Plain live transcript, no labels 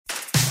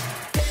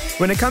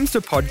When it comes to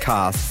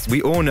podcasts,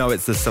 we all know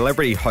it's the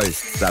celebrity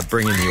hosts that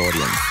bring in the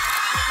audience.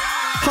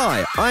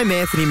 Hi, I'm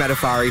Anthony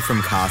Matafari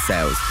from Car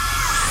Sales.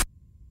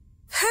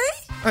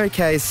 Who?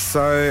 Okay,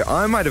 so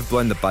I might have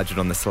blown the budget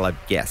on the celeb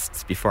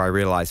guests before I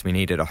realised we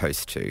needed a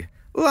host too.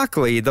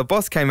 Luckily, the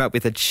boss came up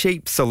with a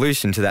cheap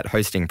solution to that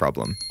hosting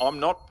problem. I'm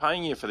not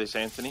paying you for this,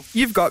 Anthony.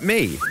 You've got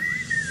me.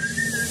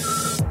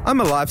 I'm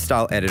a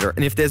lifestyle editor,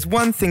 and if there's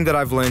one thing that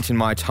I've learnt in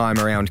my time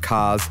around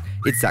cars,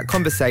 it's that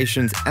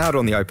conversations out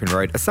on the open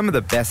road are some of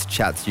the best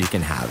chats you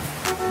can have.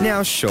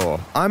 Now, sure,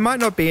 I might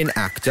not be an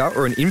actor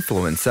or an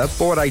influencer,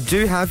 but what I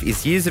do have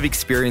is years of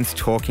experience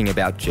talking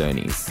about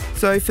journeys.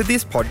 So for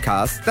this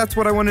podcast, that's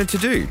what I wanted to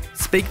do,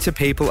 speak to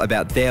people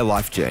about their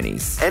life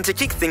journeys. And to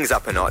kick things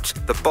up a notch,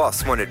 the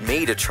boss wanted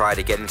me to try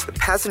to get into the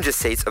passenger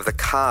seats of the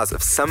cars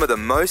of some of the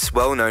most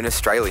well-known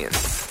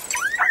Australians.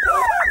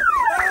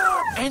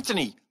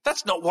 Anthony,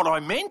 that's not what I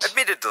meant.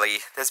 Admittedly,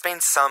 there's been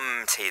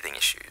some teething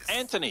issues.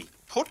 Anthony,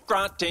 put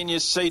Grant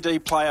Denier's CD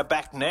player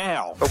back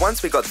now. But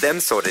once we got them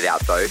sorted out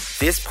though,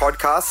 this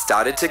podcast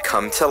started to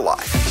come to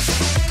life.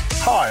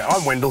 Hi,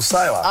 I'm Wendell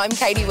Saylor. I'm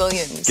Katie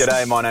Williams.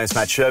 G'day, my name's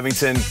Matt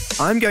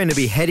Shervington. I'm going to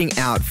be heading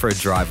out for a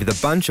drive with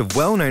a bunch of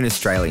well-known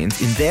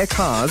Australians in their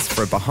cars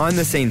for a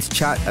behind-the-scenes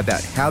chat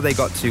about how they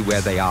got to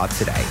where they are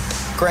today.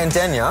 Grant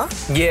Denier,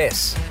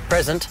 Yes,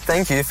 present.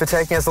 thank you for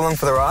taking us along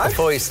for the ride.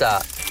 Before you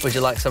start, would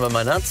you like some of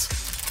my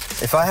nuts?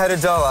 If I had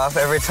 $1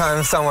 every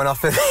time someone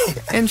offered me...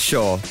 And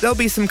sure, there'll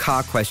be some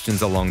car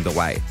questions along the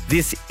way.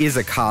 This is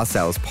a car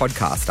sales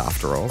podcast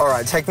after all. All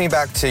right, take me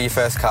back to your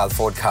first car, the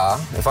Ford car.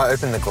 If I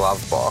open the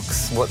glove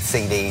box, what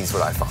CDs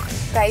would I find?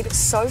 Babe,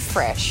 So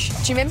Fresh.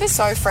 Do you remember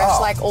So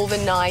Fresh, like all the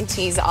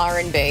 90s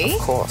R&B?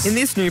 Of course. In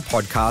this new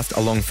podcast,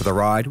 Along for the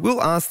Ride,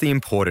 we'll ask the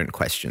important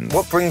questions.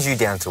 What brings you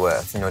down to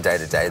earth in your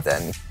day-to-day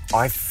then?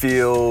 I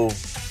feel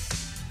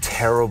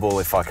terrible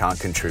if I can't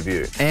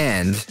contribute.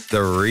 And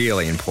the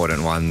really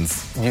important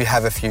ones. You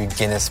have a few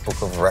Guinness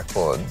Book of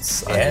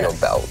Records under your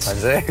belt.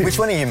 I do. Which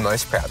one are you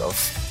most proud of?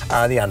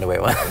 The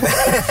underwear one.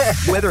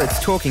 Whether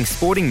it's talking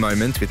sporting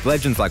moments with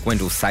legends like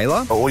Wendell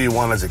Saylor, All you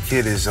want as a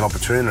kid is an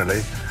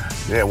opportunity.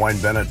 Yeah, Wayne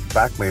Bennett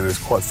backed me. It was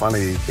quite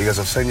funny. He goes,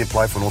 I've seen you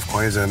play for North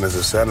Queensland as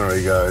a centre.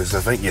 He goes, I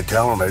think you're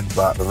talented,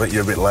 but I think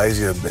you're a bit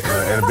lazy and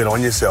a bit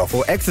on yourself.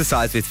 or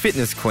exercise with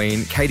fitness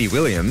queen Katie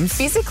Williams.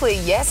 Physically,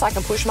 yes, I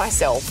can push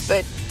myself,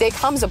 but there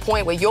comes a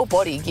point where your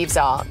body gives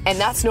up, and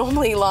that's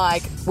normally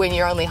like when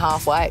you're only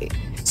halfway.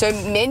 So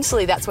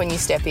mentally, that's when you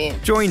step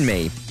in. Join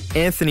me,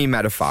 Anthony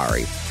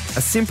Matafari,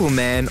 a simple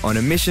man on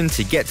a mission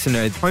to get to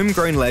know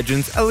homegrown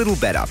legends a little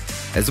better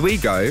as we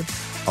go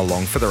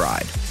along for the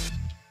ride.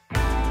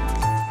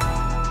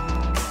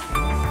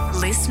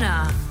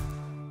 Listener.